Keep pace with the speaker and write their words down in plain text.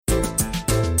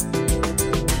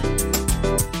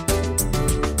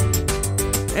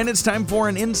And it's time for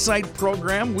an Insight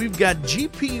program. We've got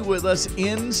GP with us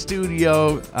in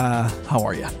studio. How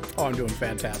are you? Oh, I'm doing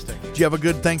fantastic. Did you have a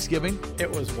good Thanksgiving?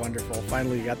 It was wonderful.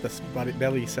 Finally got this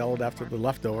belly settled after the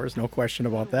leftovers. No question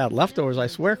about that. Leftovers, I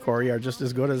swear, Corey, are just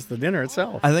as good as the dinner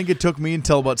itself. I think it took me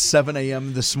until about 7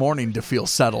 a.m. this morning to feel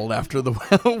settled after the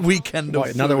weekend of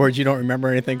food. In other words, you don't remember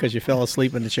anything because you fell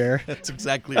asleep in the chair? That's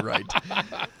exactly right.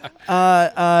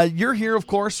 You're here, of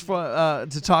course,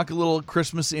 to talk a little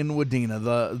Christmas in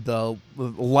Wadena, the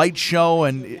light show,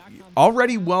 and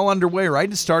already well underway, right?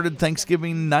 It started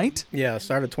Thanksgiving night? Yeah, it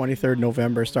started 23rd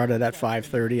November, started at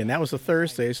 5:30, and that was a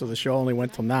Thursday, so the show only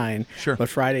went till 9. Sure. But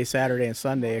Friday, Saturday, and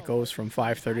Sunday, it goes from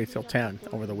 5:30 till 10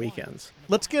 over the weekends.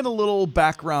 Let's get a little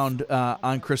background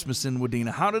on Christmas in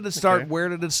Wadena. How did it start? Okay. Where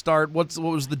did it start? What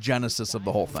was the genesis of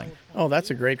the whole thing? Oh, that's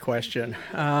a great question.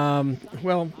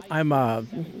 Well, I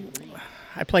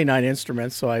play 9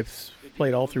 instruments, so I've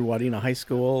played all through Wadena High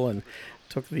School and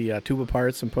took the tuba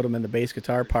parts and put them in the bass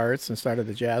guitar parts and started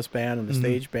the jazz band and the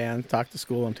stage band. Talked to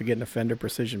school into getting a Fender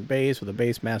Precision bass with a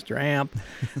Bassmaster amp.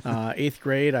 8th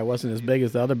grade, I wasn't as big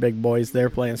as the other big boys there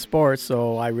playing sports,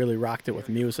 so I really rocked it with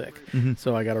music.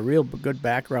 So I got a real good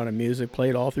background in music,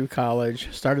 played all through college,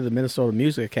 started the Minnesota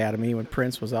Music Academy when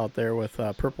Prince was out there with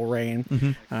Purple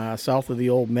Rain. South of the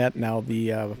old Met, now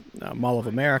the Mall of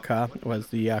America, was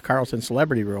the Carlton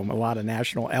Celebrity Room. A lot of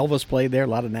national, Elvis played there, a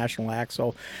lot of national acts,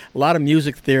 so a lot of music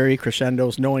theory,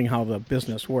 crescendos, knowing how the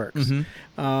business works.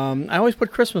 I always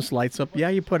put Christmas lights up. Yeah,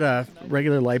 you put a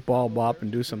regular light bulb up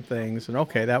and do some things, and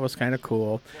okay, that was kind of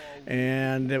cool.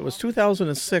 And it was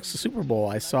 2006, the Super Bowl.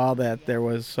 I saw that there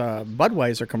was a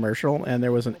Budweiser commercial, and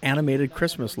there was an animated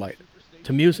Christmas light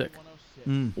to music.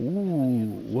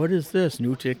 Ooh, what is this?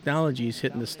 New technology's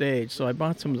hitting the stage. So I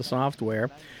bought some of the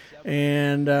software.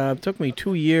 And it took me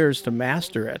 2 years to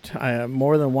master it.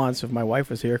 More than once, if my wife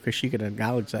was here, because she could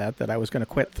acknowledge that I was going to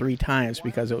quit 3 times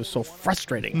because it was so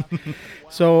frustrating.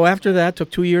 So after that, it took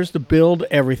 2 years to build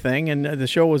everything, and the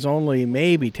show was only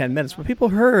maybe 10 minutes. But people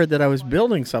heard that I was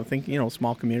building something,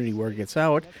 small community word gets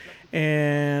out.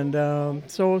 And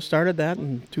so started that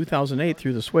in 2008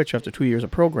 through the switch after 2 years of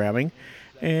programming.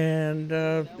 And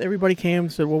everybody came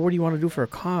and said, well, what do you want to do for a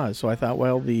cause? So I thought,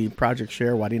 well, the Project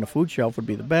Share Wadena Food Shelf would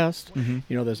be the best.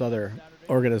 There's other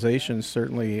organizations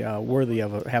certainly worthy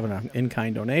of having an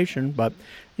in-kind donation. But,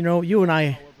 you and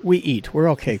I, we eat. We're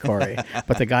okay, Corey.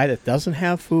 But the guy that doesn't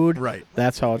have food, right.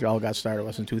 That's how it all got started,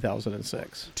 was in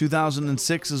 2006.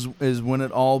 2006 is when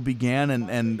it all began,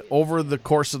 and over the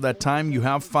course of that time, you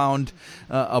have found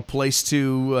a place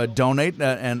to donate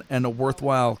and a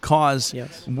worthwhile cause.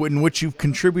 Yes. In which you've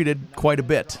contributed quite a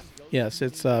bit. Yes,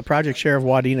 it's Project Share of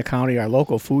Wadena County, our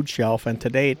local food shelf, and to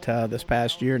date, this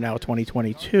past year, now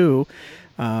 2022,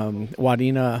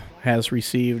 Wadena has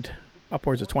received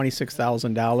upwards of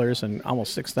 $26,000 and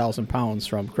almost 6,000 pounds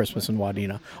from Christmas in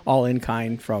Wadena, all in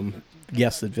kind from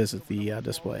guests that visit the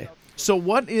display. So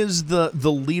what is the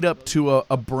lead up to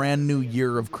a brand new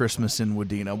year of Christmas in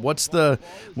Wadena? What's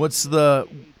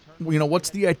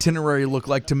the itinerary look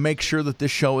like to make sure that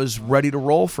this show is ready to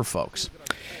roll for folks?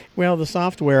 Well, the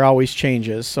software always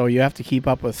changes, so you have to keep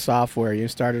up with software. You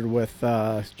started with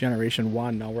Generation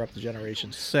 1, now we're up to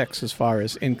Generation 6 as far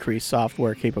as increased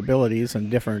software capabilities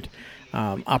and different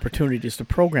opportunities to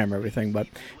program everything. But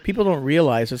people don't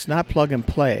realize it's not plug and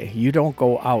play. You don't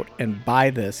go out and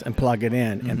buy this and plug it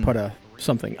in and put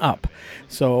something up.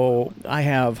 So I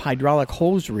have hydraulic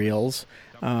hose reels.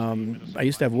 I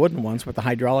used to have wooden ones, but the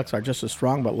hydraulics are just as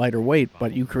strong but lighter weight.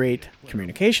 But you create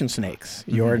communication snakes.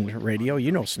 You're in radio,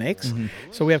 you know snakes.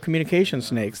 So we have communication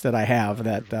snakes that I have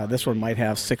that this one might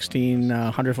have 16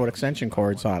 100-foot extension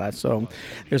cords on it. So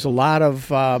there's a lot of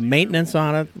maintenance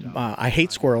on it. I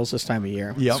hate squirrels this time of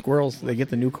year. Yep. Squirrels, they get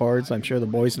the new cords. I'm sure the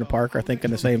boys in the park are thinking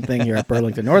the same thing here at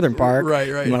Burlington Northern Park. Right.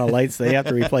 The amount of lights they have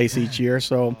to replace each year.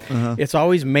 So it's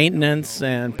always maintenance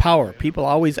and power. People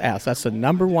always ask. That's the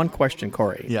number one question,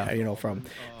 Corey. Yeah.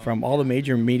 From all the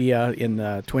major media in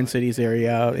the Twin Cities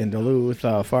area, in Duluth,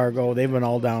 Fargo, they've been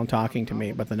all down talking to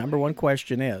me. But the number one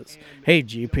question is, hey,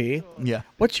 GP,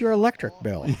 what's your electric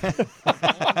bill?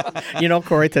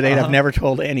 Corey, to date, I've never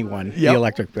told anyone the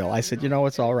electric bill. I said,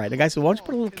 it's all right. The guy said, why don't you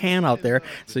put a little can out there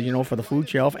so, for the food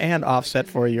shelf and offset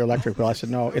for your electric bill? I said,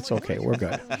 no, it's okay. We're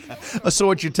good. So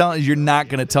what you're telling is you're not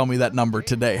going to tell me that number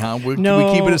today, huh? No. Can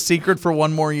we keep it a secret for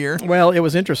one more year? Well, it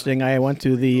was interesting. I went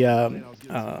to the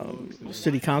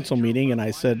city council meeting, and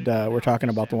I said, we're talking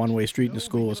about the one-way street, and the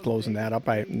school was closing that up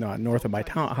north of my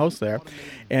house there.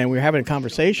 And we were having a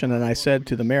conversation, and I said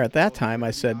to the mayor at that time,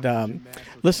 I said,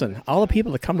 listen, all the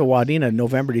people that come to Wadena in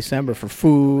November, December for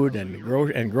food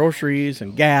and groceries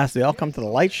and gas, they all come to the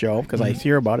light show because I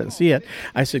hear about it and see it.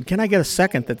 I said, can I get a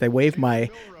second that they waive my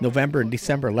November and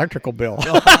December electrical bill?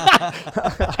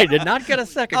 I did not get a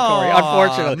second, Corey,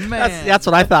 unfortunately. Man. That's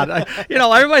what I thought.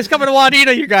 Everybody's coming to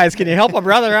Wadena, you guys. Can you help a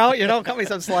brother out? Cut me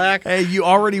some slack. Hey, you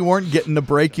already weren't getting the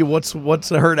break. What's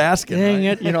the hurt asking? Dang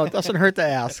right? it. It doesn't hurt to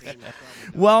ask.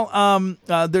 Well,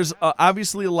 there's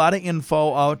obviously a lot of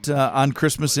info out on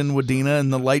Christmas in Wadena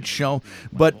and the light show,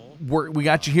 but we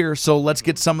got you here, so let's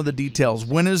get some of the details.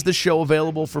 When is the show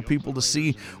available for people to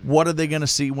see? What are they going to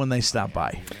see when they stop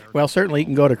by? Well, certainly you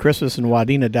can go to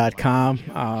christmasinwadena.com.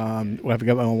 We have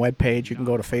my own webpage. You can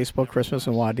go to Facebook, Christmas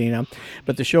in Wadena.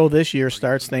 But the show this year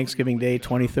starts Thanksgiving Day,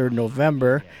 23rd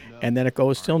November, and then it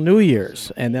goes till New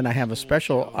Year's. And then I have a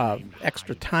special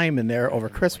extra time in there over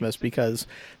Christmas because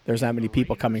there's that many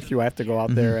people coming through. I have to go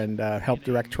out there and help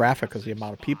direct traffic because the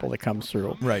amount of people that comes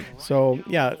through. Right. So,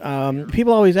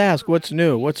 people always ask, what's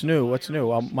new? What's new? What's new?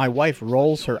 Well, my wife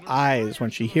rolls her eyes when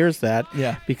she hears that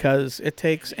because it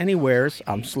takes anywheres,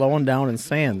 I'm slowing down and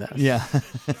saying this. Yeah.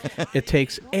 It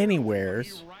takes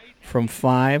anywheres from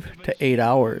 5 to 8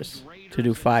 hours to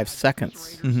do 5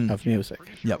 seconds of music.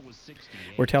 Yep.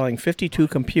 We're telling 52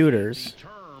 computers,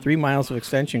 3 miles of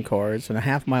extension cords, and a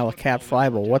half mile of Cat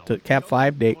 5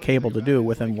 cable to do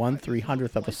within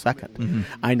 1/300th of a second.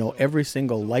 I know every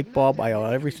single light bulb. I know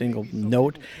every single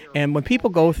note. And when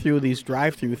people go through these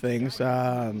drive-through things,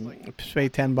 pay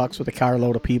 $10 with a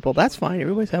carload of people, that's fine.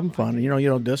 Everybody's having fun. You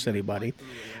don't diss anybody.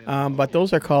 But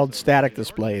those are called static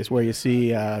displays, where you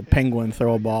see a penguin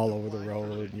throw a ball over the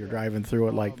road and you're driving through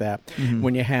it like that.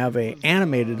 When you have an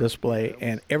animated display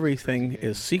and everything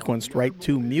is sequenced right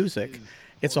to music,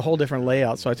 it's a whole different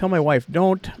layout. So I tell my wife,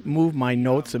 don't move my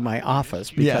notes in my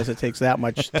office because it takes that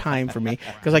much time for me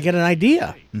because I get an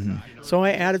idea. So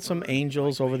I added some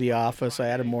angels over the office. I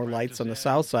added more lights on the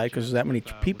south side because there's that many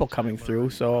people coming through.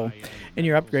 And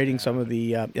you're upgrading some of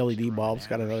the LED bulbs.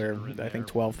 Got another, I think,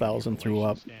 12,000 threw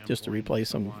up just to replace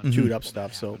some chewed up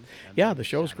stuff. So, the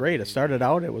show's great. It started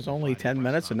out, it was only 10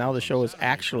 minutes, and now the show is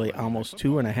actually almost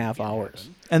 2.5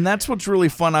 hours. And that's what's really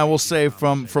fun, I will say,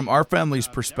 from our family's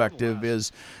perspective,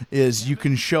 is you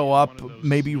can show up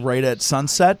maybe right at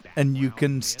sunset, and you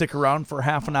can stick around for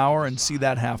half an hour and see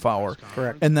that half hour.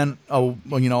 Correct. And then, a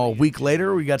week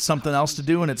later, we got something else to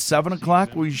do, and it's 7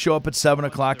 o'clock. We show up at 7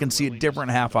 o'clock and see a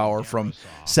different half hour from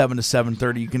 7 to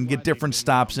 7:30. You can get different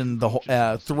stops in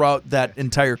the throughout that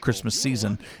entire Christmas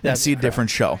season and see a different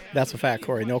show. That's a fact,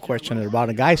 Corey. No question about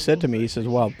it. A guy said to me, he says,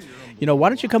 well, why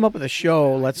don't you come up with a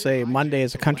show, let's say Monday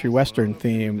is a country western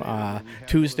theme,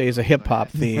 Tuesday is a hip-hop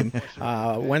theme,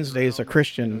 Wednesday is a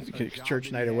Christian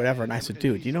church night or whatever. And I said,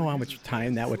 dude, you know how much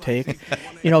time that would take?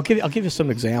 I'll give you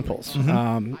some examples.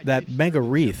 That mega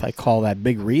wreath, I call that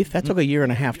big wreath, that took a year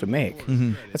and a half to make.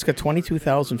 It's got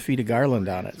 22,000 feet of garland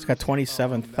on it. It's got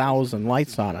 27,000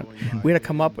 lights on it. We had to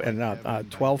come up and a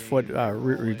 12-foot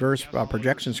reverse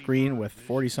projection screen with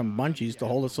 40-some bungees to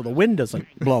hold it so the wind doesn't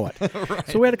blow it. Right.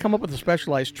 So we had to come up with a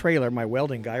specialized trailer. My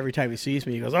welding guy, every time he sees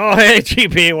me, he goes, oh, hey,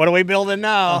 GP, what are we building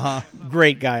now?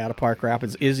 Great guy out of Park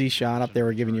Rapids. Izzy, Sean up there,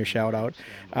 we're giving you a shout out.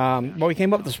 But we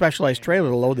came up with a specialized trailer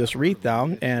to load this wreath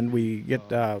down, and we get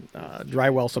dry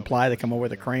well supply. They come over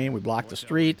with a crane. We block the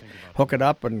street, hook it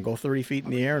up, and go 30 feet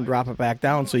in the air and drop it back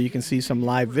down so you can see some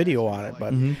live video on it.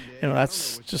 But,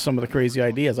 that's just some of the crazy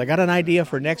ideas. I got an idea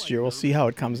for next year. We'll see how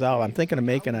it comes out. I'm thinking of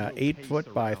making an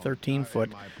 8-foot by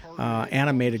 13-foot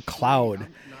animated cloud.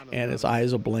 And his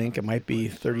eyes will blink. It might be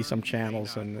 30-some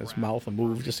channels, and his mouth will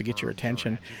move just to get your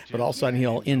attention. But all of a sudden,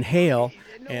 he'll inhale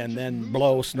and then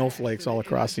blow snowflakes all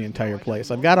across the entire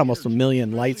place. I've got almost 1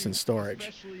 million lights in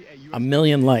storage. 1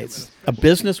 million lights. A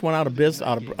business went out of business.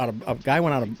 A guy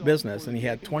went out of business, and he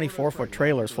had 24-foot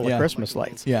trailers full of Christmas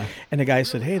lights. Yeah. And the guy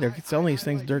said, "Hey, they're selling these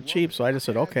things dirt cheap." So I just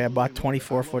said, "Okay." I bought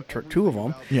 24-foot two of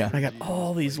them. Yeah. And I got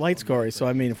all these lights, Corey. So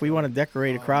if we want to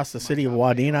decorate across the city of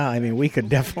Wadena, we could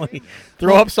definitely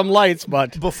throw up some lights.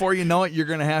 But before you know it, you're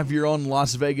going to have your own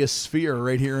Las Vegas sphere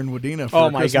right here in Wadena. Oh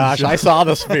my gosh, show. I saw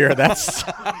the sphere. That's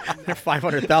they're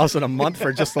 $500,000 a month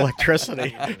for just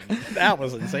electricity. That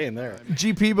was insane there.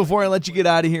 GP, before I let you get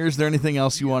out of here, is there anything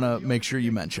else you want to make sure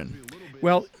you mention?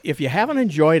 Well, if you haven't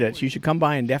enjoyed it, you should come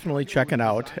by and definitely check it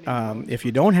out. If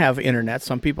you don't have internet,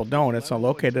 some people don't. It's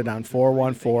located on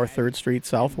 414 3rd Street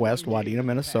Southwest, Wadena,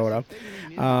 Minnesota.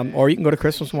 Or you can go to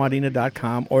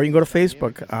ChristmasWadena.com, or you can go to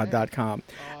Facebook.com.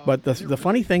 But the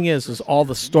funny thing is all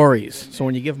the stories. So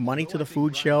when you give money to the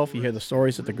food shelf, you hear the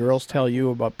stories that the girls tell you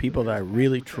about people that are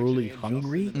really, truly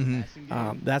hungry.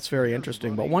 That's very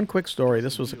interesting. But one quick story.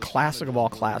 This was a classic of all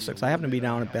classics. I happen to be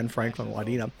down at Ben Franklin,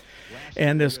 Wadena.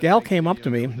 And this gal came up to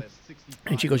me,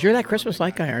 and she goes, "You're that Christmas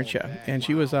light guy, aren't you?" And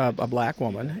she was a black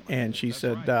woman, and she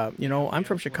said, "I'm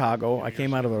from Chicago. I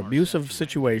came out of an abusive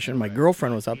situation. My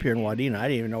girlfriend was up here in Wadena. I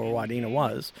didn't even know where Wadena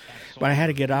was, but I had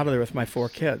to get out of there with my 4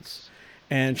 kids."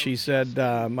 And she said,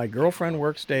 "My girlfriend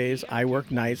works days, I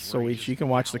work nights, so she can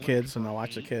watch the kids, and I'll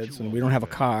watch the kids, and we don't have a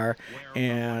car."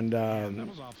 And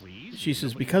she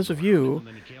says, "Because of you,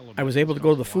 I was able to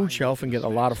go to the food shelf and get a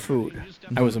lot of food.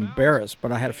 I was embarrassed,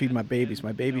 but I had to feed my babies.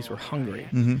 My babies were hungry."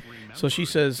 So she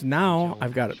says, "Now I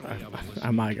got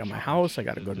my house, I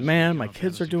got a good man, my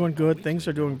kids are doing good, things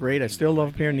are doing great, I still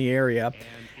love here in the area."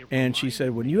 And she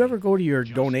said, "When you ever go to your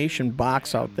donation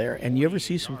box out there and you ever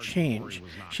see some change,"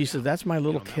 she said, "that's my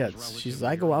little kids." She says,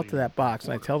 "I go out to that box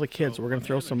and I tell the kids we're going to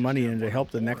throw some money in to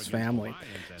help the next family."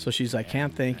 So she's, "I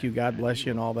can't thank you, God bless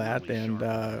you," and all that. And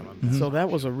so that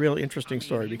was a real interesting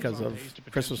story because of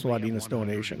Christmas Wadena's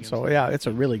donation. So yeah, it's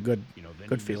a really good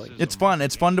feeling. It's fun.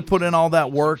 It's fun to put in all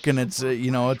that work, and it's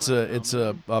it's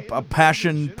a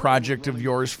passion project of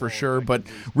yours for sure. But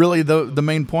really, the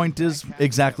main point is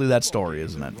exactly that story,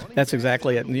 isn't it? That's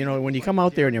exactly it. And when you come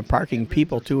out there and you're parking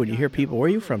people too, and you hear people, "Where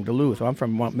are you from?" "Duluth." "Oh, I'm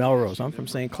from Melrose." "I'm from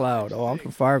St. Cloud." "Oh, I'm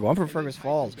from Fargo." "I'm from Fergus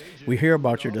Falls." We hear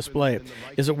about your display.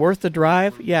 Is it worth the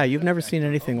drive? Yeah, you've never seen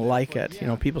anything like it.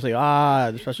 People say,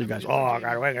 especially guys, "Oh, God,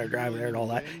 I got to drive there," and all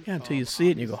that. Yeah, until you see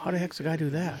it and you go, "How the heck's the guy do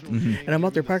that?" And I'm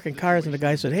out there parking cars, and the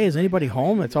guy said, "Hey, is anybody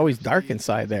home?" It's always dark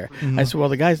inside there. I said, "Well,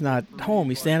 the guy's not home.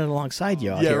 He's standing alongside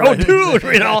you out here." Right. "Oh,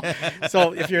 dude,"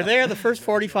 So if you're there the first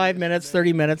 45 minutes,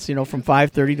 30 minutes, from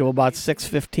 5:30 to about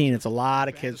 6:15, it's a lot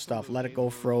of kids stuff. Let It Go,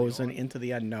 Frozen, Into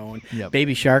the Unknown. Yep.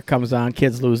 Baby Shark comes on,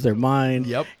 kids lose their mind.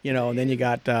 Yep. And then you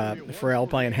got Pharrell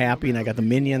playing Happy, and I got the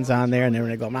Minions on there, and then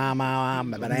they go, "Mama,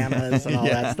 bananas," and all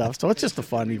that stuff. So it's just a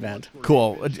fun event.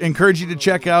 Cool. Encourage you to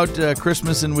check out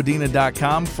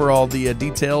ChristmasInWadena.com for all the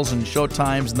details and show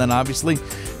times, and then obviously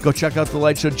go check out the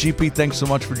Light Show. GP, thanks so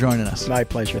much for joining us. My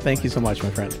pleasure. Thank you so much, my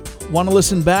friend. Want to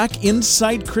listen back?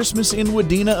 Inside Christmas in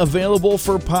Wadena, available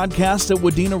for podcast at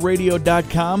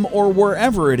wadenaradio.com or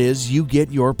wherever it is you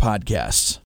get your podcasts.